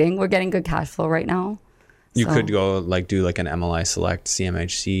sitting, waiting. We're getting good cash flow right now. You could go do like an MLI Select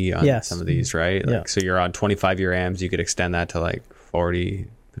CMHC on some of these, right? Like, so you're on 25-year AMs. You could extend that to like 40,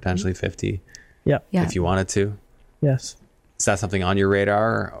 potentially 50. Yeah. If you wanted to. Yes. Is that something on your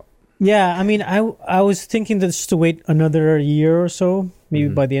radar? Yeah. I mean, I was thinking that just to wait another year or so, maybe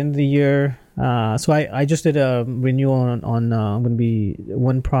by the end of the year. So I just did a renewal on going to be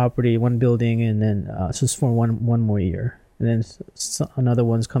one property, one building, and then just for one more year. And then another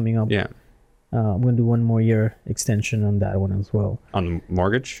one's coming up. Yeah. I'm going to do 1 more year extension on that one as well. On the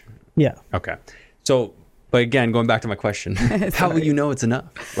mortgage? Yeah. Okay. So, but again, going back to my question, how will you know it's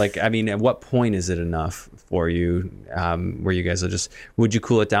enough? Like, I mean, at what point is it enough for you where you guys are would you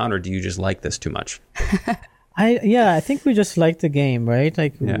cool it down, or do you just like this too much? I think we just like the game, right?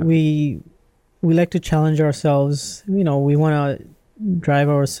 Like we like to challenge ourselves. We want to drive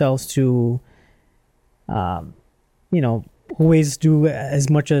ourselves to, always do as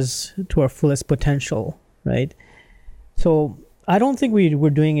much as to our fullest potential, right? So I don't think we're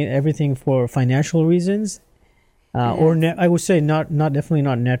doing everything for financial reasons, or I would say definitely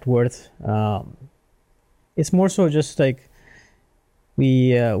not net worth. It's more so just like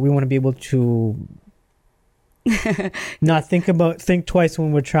we want to be able to not think twice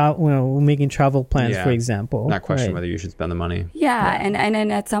when we're making travel plans, for example. Not question whether you should spend the money. Yeah. And then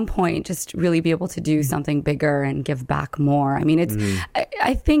at some point, just really be able to do something bigger and give back more. I mean, it's,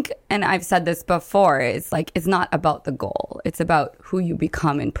 I think, and I've said this before, it's like, it's not about the goal. It's about who you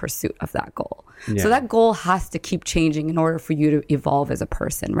become in pursuit of that goal. Yeah. So that goal has to keep changing in order for you to evolve as a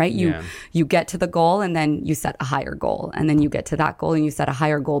person, right? You get to the goal and then you set a higher goal, and then you get to that goal and you set a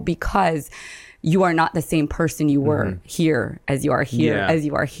higher goal, because you are not the same person you were here as you are here as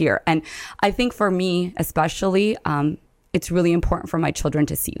you are here. And I think for me, especially, it's really important for my children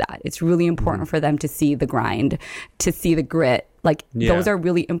to see that. It's really important for them to see the grind, to see the grit. Like those are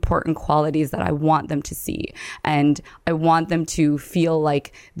really important qualities that I want them to see. And I want them to feel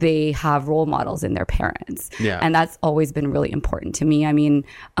like they have role models in their parents. Yeah. And that's always been really important to me. I mean,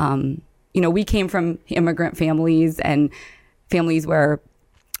 we came from immigrant families and families where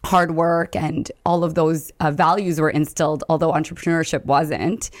hard work and all of those values were instilled, although entrepreneurship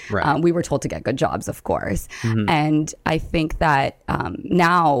wasn't. Right. We were told to get good jobs, of course. And I think that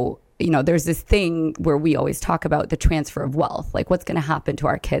now, there's this thing where we always talk about the transfer of wealth. Like, what's going to happen to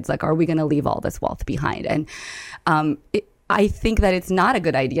our kids? Like, are we going to leave all this wealth behind? And I think that it's not a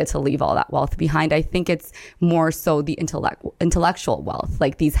good idea to leave all that wealth behind. I think it's more so the intellectual wealth,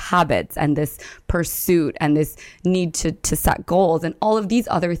 like these habits and this pursuit and this need to set goals and all of these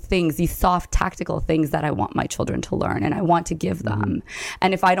other things, these soft tactical things that I want my children to learn and I want to give them.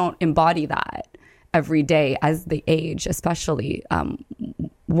 And if I don't embody that every day as they age, especially,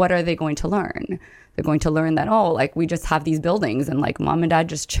 what are they going to learn? They're going to learn that, like, we just have these buildings and like mom and dad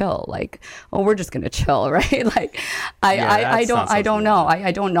just chill. Like, we're just going to chill, right? Like, I don't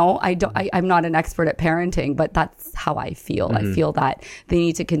know. I'm not an expert at parenting, but that's how I feel. I feel that they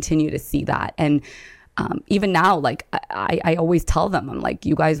need to continue to see that. And even now, like, I always tell them, I'm like,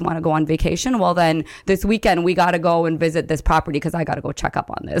 you guys want to go on vacation? Well, then this weekend we got to go and visit this property because I got to go check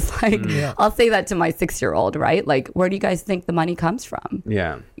up on this. Like, I'll say that to my 6-year-old, right? Like, where do you guys think the money comes from?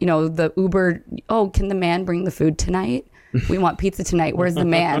 Yeah. The Uber, can the man bring the food tonight? We want pizza tonight. Where's the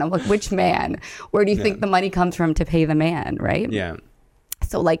man? I'm like, which man? Where do you think the money comes from to pay the man, right? Yeah.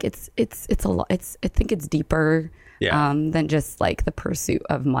 So like, it's a lot. I think it's deeper. Than just like the pursuit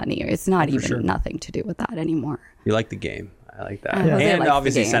of money. It's not even nothing to do with that anymore. You like the game. I like that. And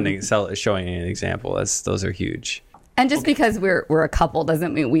obviously showing an example. Those are huge. And just because we're a couple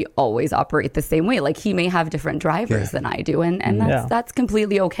doesn't mean we always operate the same way. Like, he may have different drivers than I do. And that's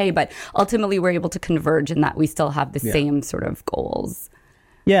completely okay. But ultimately we're able to converge in that we still have the same sort of goals.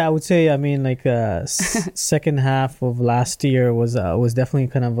 Yeah, I would say, I mean, like second half of last year was definitely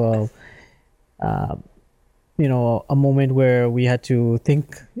kind of a a moment where we had to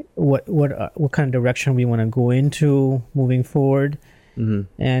think what kind of direction we want to go into moving forward.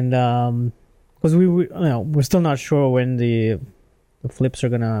 And because we're still not sure when the flips are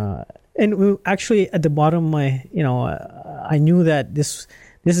gonna. And we actually at the bottom, I knew that this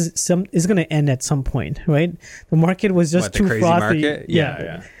is going to end at some point, right? The market was just too frothy. Market?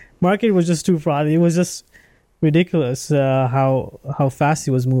 Yeah. Market was just too frothy. It was just ridiculous how fast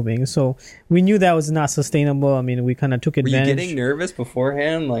it was moving. So we knew that was not sustainable. I mean, we kind of took advantage. Were you getting nervous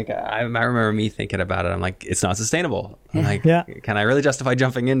beforehand? Like I remember me thinking about it. I'm like, it's not sustainable. I'm like, can I really justify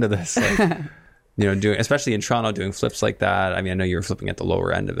jumping into this? Like, doing, especially in Toronto, doing flips like that. I mean, I know you were flipping at the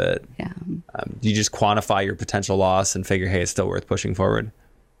lower end of it. Yeah. Do you just quantify your potential loss and figure, hey, it's still worth pushing forward?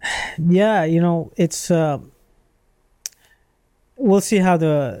 Yeah, it's we'll see how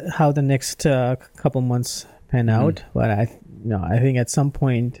the next couple months pan out, but I think at some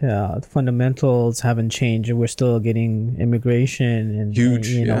point the fundamentals haven't changed, and we're still getting immigration and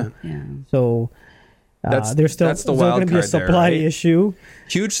huge, so there's still going to be a supply issue.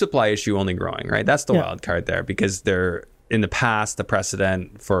 Huge supply issue, only growing, right? That's the wild card there, because in the past, the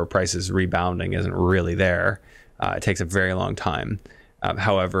precedent for prices rebounding isn't really there. It takes a very long time.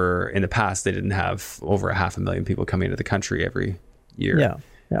 However, in the past, they didn't have over 500,000 people coming into the country every year. Yeah.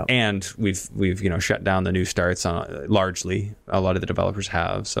 And we've shut down the new starts on largely. A lot of the developers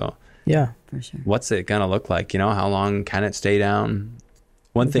have. So yeah, for sure. What's it gonna look like? How long can it stay down?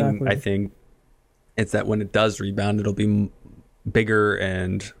 One thing I think is that when it does rebound, it'll be bigger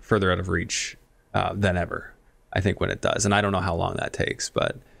and further out of reach than ever. I think when it does, and I don't know how long that takes,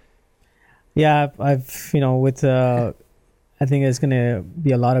 but yeah, I've with. I think there's going to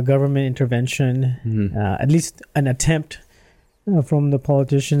be a lot of government intervention, at least an attempt from the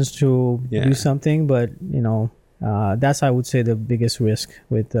politicians to do something. But that's, I would say, the biggest risk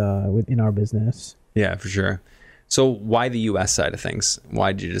within our business. Yeah, for sure. So why the U.S. side of things?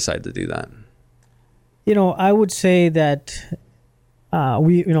 Why did you decide to do that? I would say that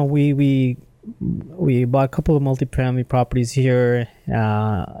we bought a couple of multifamily properties here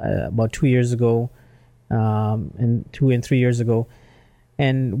about 2 years ago. And 2 and 3 years ago,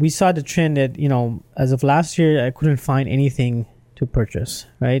 and we saw the trend that as of last year, I couldn't find anything to purchase,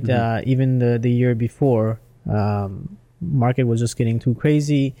 right? Even the year before, market was just getting too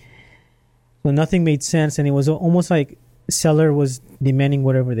crazy, so nothing made sense, and it was almost like seller was demanding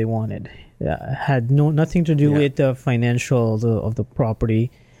whatever they wanted. Had nothing to do with the financial of the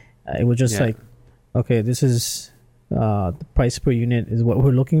property. It was just like, okay, this is the price per unit is what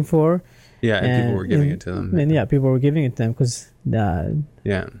we're looking for. Yeah, and people were giving it to them. And people were giving it to them because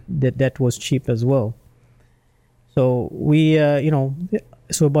that was cheap as well. So we,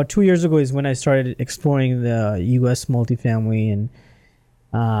 so about 2 years ago is when I started exploring the U.S. multifamily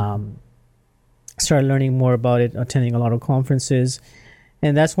and started learning more about it, attending a lot of conferences.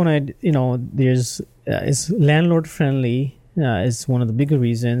 And that's when it's landlord friendly is one of the bigger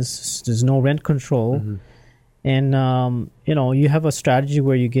reasons. There's no rent control. And, you have a strategy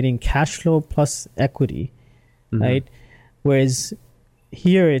where you're getting cash flow plus equity, right? Whereas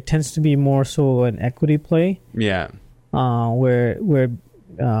here it tends to be more so an equity play. Yeah. Where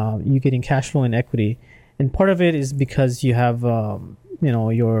you're getting cash flow and equity. And part of it is because you have,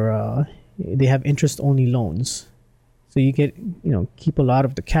 they have interest only loans. So you get, keep a lot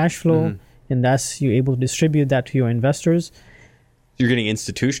of the cash flow and that's, you're able to distribute that to your investors. You're getting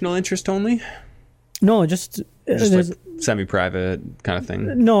institutional interest only? No, just like semi-private kind of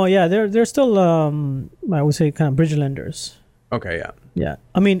thing. No, yeah, they're still I would say kind of bridge lenders. Okay, yeah. Yeah,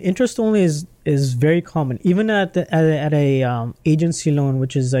 I mean interest only is very common, even at a agency loan,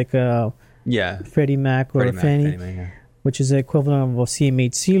 which is like a Freddie Mac or Fannie Mae, which is the equivalent of a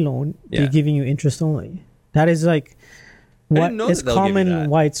CMHC loan. They're giving you interest only. That is like what is common,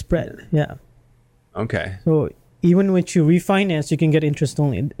 widespread. Yeah. Okay. So even when you refinance, you can get interest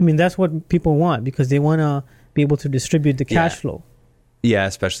only. I mean, that's what people want because they want to be able to distribute the cash flow. Yeah,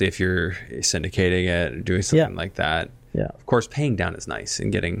 especially if you're syndicating it or doing something like that. Yeah. Of course, paying down is nice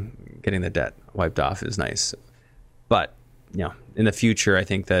and getting the debt wiped off is nice. But, in the future, I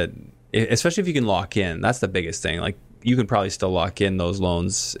think that, especially if you can lock in, that's the biggest thing. Like, you can probably still lock in those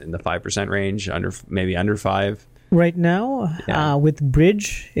loans in the 5% range, maybe under 5. Right now, with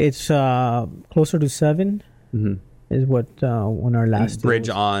Bridge, it's closer to 7. Is what on our last Bridge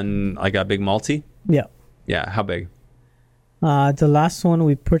on like a big multi? Yeah, how big? The last one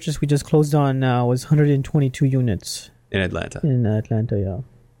we purchased, we just closed on was 122 units in Atlanta. Yeah.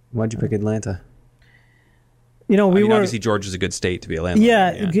 Why'd you pick Atlanta? obviously Georgia's a good state to be a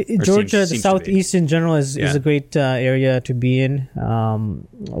landlord. Georgia, the southeast in general is a great area to be in.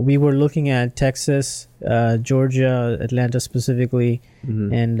 We were looking at Texas, Georgia, Atlanta specifically,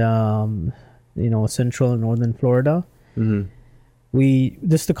 and central and northern Florida.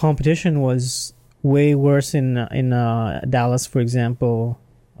 The competition was way worse in Dallas, for example.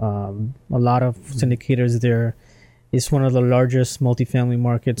 A lot of syndicators there. It's one of the largest multifamily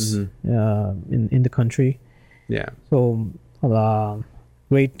markets in the country. Yeah. So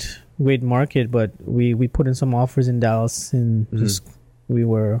great market, but we put in some offers in Dallas and we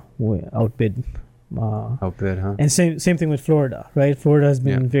were outbid. Outbid, huh? And same thing with Florida, right? Florida has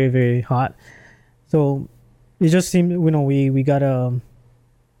been very, very hot. So it just seemed, we got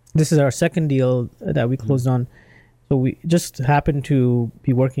this is our second deal that we closed on. So we just happened to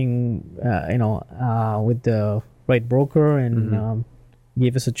be working, with the right broker and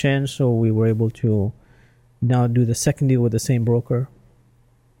gave us a chance. So we were able to now do the second deal with the same broker.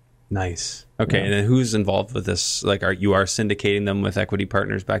 Nice. Okay. Yeah. And then who's involved with this? Like, you are syndicating them with equity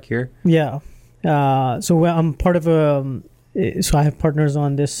partners back here? Yeah. So I'm part of so I have partners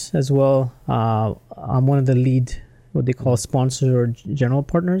on this as well. I'm one of the lead, what they call sponsors or general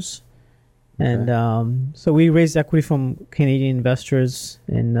partners. And so we raised equity from Canadian investors,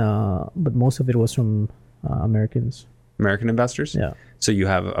 but most of it was from American investors. Yeah. So you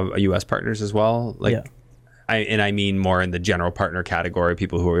have a U.S. partners as well. I mean more in the general partner category,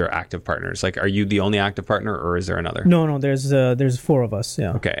 people who are active partners. Like, are you the only active partner, or is there another? No. There's four of us.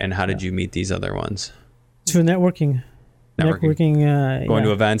 Yeah. Okay. And how did you meet these other ones? Through networking. Going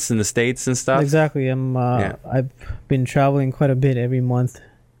to events in the States and stuff. Exactly. I've been traveling quite a bit every month,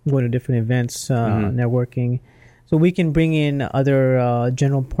 going to different events, networking. So we can bring in other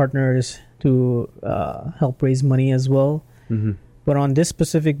general partners to help raise money as well. But on this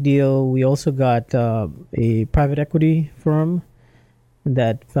specific deal, we also got a private equity firm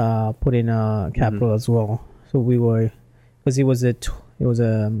that put in capital as well. So we were, because it was it's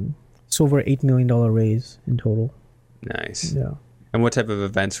over $8 million raise in total. Nice. Yeah. And what type of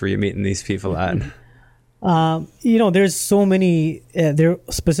events were you meeting these people at? There's so many. They're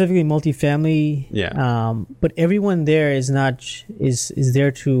specifically multifamily. Yeah. But everyone there is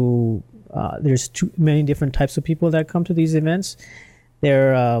there to. There's too many different types of people that come to these events.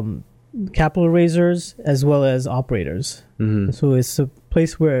 They're capital raisers as well as operators. So it's a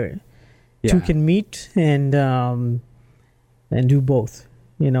place where two can meet and do both.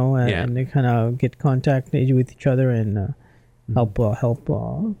 And they kind of get contact with each other and help a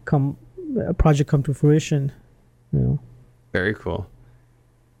project come to fruition. Very cool.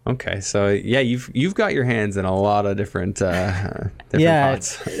 Okay, so you've got your hands in a lot of different pots.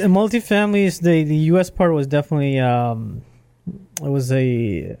 Multifamily, the U.S. part was definitely there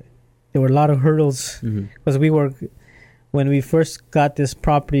were a lot of hurdles because when we first got this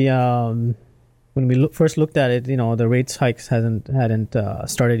property. When we first looked at it, the rates hikes hadn't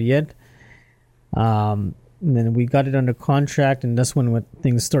started yet. And then we got it under contract, and that's when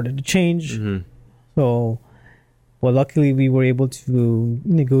things started to change. So, luckily we were able to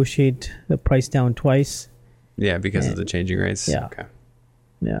negotiate the price down twice. Yeah, because of the changing rates. Yeah. Okay.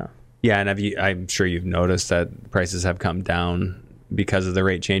 Yeah. Yeah, and I'm sure you've noticed that prices have come down because of the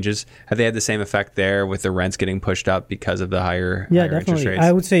rate changes. Have they had the same effect there with the rents getting pushed up because of the higher definitely. Interest rates?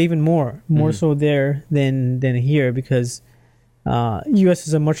 I would say even more so there than here, because U.S.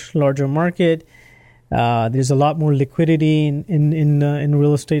 is a much larger market. There's a lot more liquidity in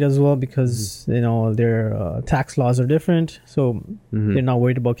real estate as well, because their tax laws are different, so they're not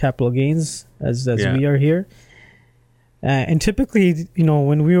worried about capital gains as we are here. And typically,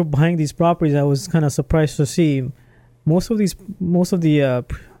 when we were buying these properties, I was kind of surprised to see most of the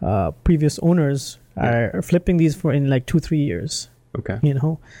previous owners are flipping these in like 2-3 years. Okay.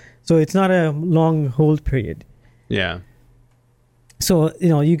 So it's not a long hold period. Yeah. So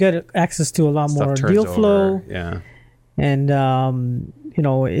you get access to a lot more deal flow. Yeah. And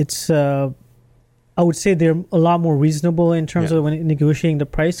it's I would say they're a lot more reasonable in terms of when negotiating the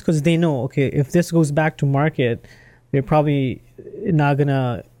price, because they know, okay, if this goes back to market, they're probably not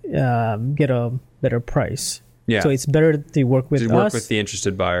gonna get a better price. Yeah. So it's better that they work with us. Work with the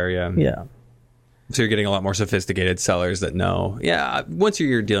interested buyer, yeah. Yeah. So you're getting a lot more sophisticated sellers that know. Yeah, once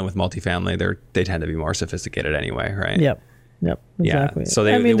you're dealing with multifamily, they tend to be more sophisticated anyway, right? Yep, exactly. Yeah. So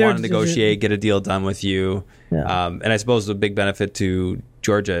they want to negotiate, get a deal done with you. Yeah. And I suppose the big benefit to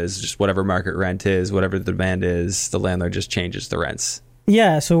Georgia is just whatever market rent is, whatever the demand is, the landlord just changes the rents.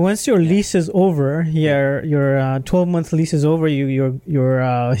 Yeah, so once your lease is over, your 12-month lease is over, you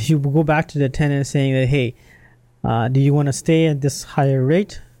go back to the tenant saying that, hey, do you want to stay at this higher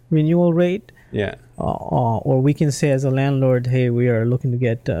renewal rate? Yeah. or we can say as a landlord, hey, we are looking to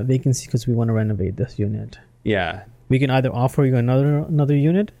get vacancy because we want to renovate this unit. Yeah. We can either offer you another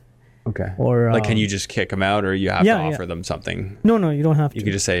unit. Okay. Or like, can you just kick them out, or you have to offer them something? No, you don't have to. You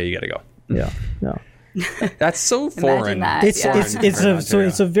can just say you got to go. Yeah. That's so foreign.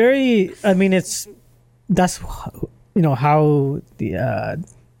 It's a very. I mean, that's how the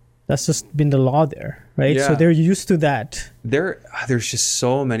that's just been the law there, right? Yeah. So they're used to that. There's just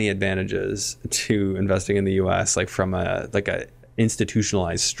so many advantages to investing in the U.S. Like from a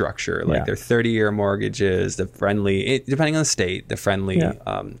institutionalized structure, like their 30-year mortgages, the friendly, depending on the state, the friendly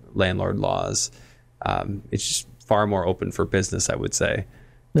landlord laws. It's just far more open for business, I would say.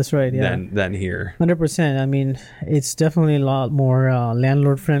 That's right. Yeah. Than here. 100%. I mean, it's definitely a lot more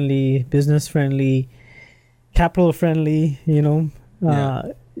landlord friendly, business friendly, capital friendly.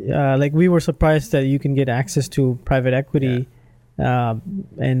 Like we were surprised that you can get access to private equity,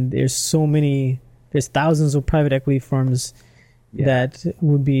 and there's thousands of private equity firms that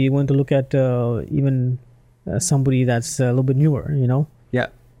would be willing to look at even somebody that's a little bit newer. Yeah,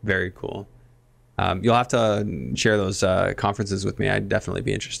 very cool. You'll have to share those conferences with me. I'd definitely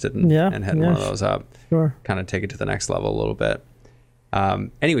be interested in heading one of those up. Sure. Kind of take it to the next level a little bit.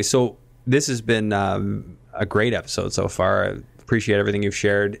 Anyway, so this has been a great episode so far. I appreciate everything you've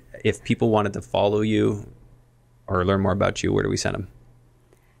shared. If people wanted to follow you or learn more about you, where do we send them?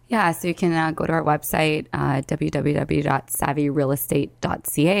 Yeah, so you can go to our website,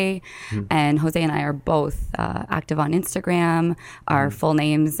 www.savvyrealestate.ca. And Jose and I are both active on Instagram. Our full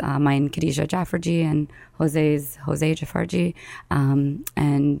names, mine Khadija Jafferji and Jose's Jose Jafferji.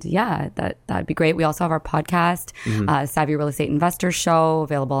 And yeah, that'd be great. We also have our podcast, Savvy Real Estate Investor Show,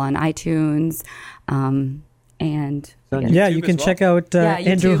 available on iTunes. And you can check out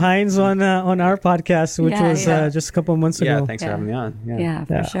Andrew Hines on our podcast, which was just a couple of months ago. Yeah, thanks for having me on. Yeah,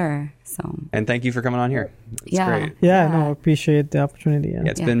 for sure. And thank you for coming on here. It's great. No, appreciate the opportunity.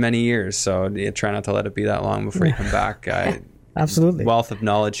 It's been many years, so try not to let it be that long before you come back. Absolutely. Wealth of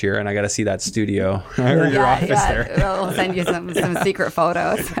knowledge here, and I got to see that studio or your office there. We'll send you some secret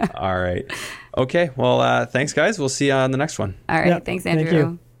photos. All right. Okay. Well, thanks, guys. We'll see you on the next one. All right. Thanks, Andrew. Thank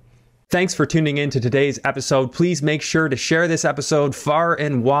you. Thanks for tuning in to today's episode. Please make sure to share this episode far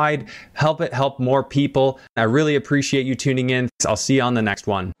and wide. Help it help more people. I really appreciate you tuning in. I'll see you on the next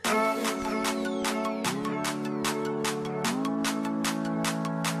one.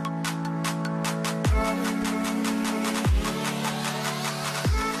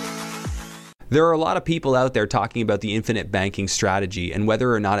 There are a lot of people out there talking about the infinite banking strategy and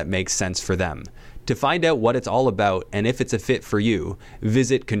whether or not it makes sense for them. To find out what it's all about and if it's a fit for you,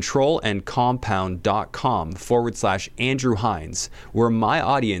 visit controlandcompound.com/Andrew Hines, where my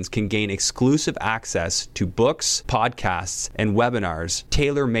audience can gain exclusive access to books, podcasts, and webinars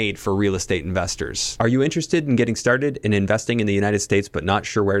tailor-made for real estate investors. Are you interested in getting started in investing in the United States but not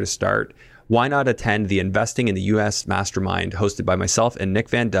sure where to start? Why not attend the Investing in the U.S. Mastermind hosted by myself and Nick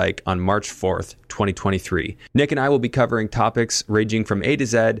Van Dyke on March 4th, 2023. Nick and I will be covering topics ranging from A to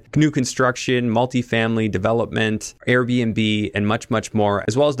Z, new construction, multifamily development, Airbnb, and much, much more,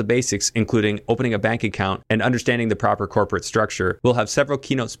 as well as the basics, including opening a bank account and understanding the proper corporate structure. We'll have several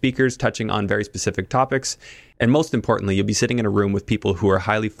keynote speakers touching on very specific topics. And most importantly, you'll be sitting in a room with people who are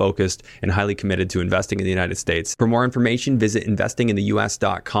highly focused and highly committed to investing in the United States. For more information, visit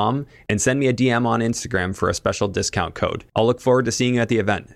investingintheus.com and send me a DM on Instagram for a special discount code. I'll look forward to seeing you at the event.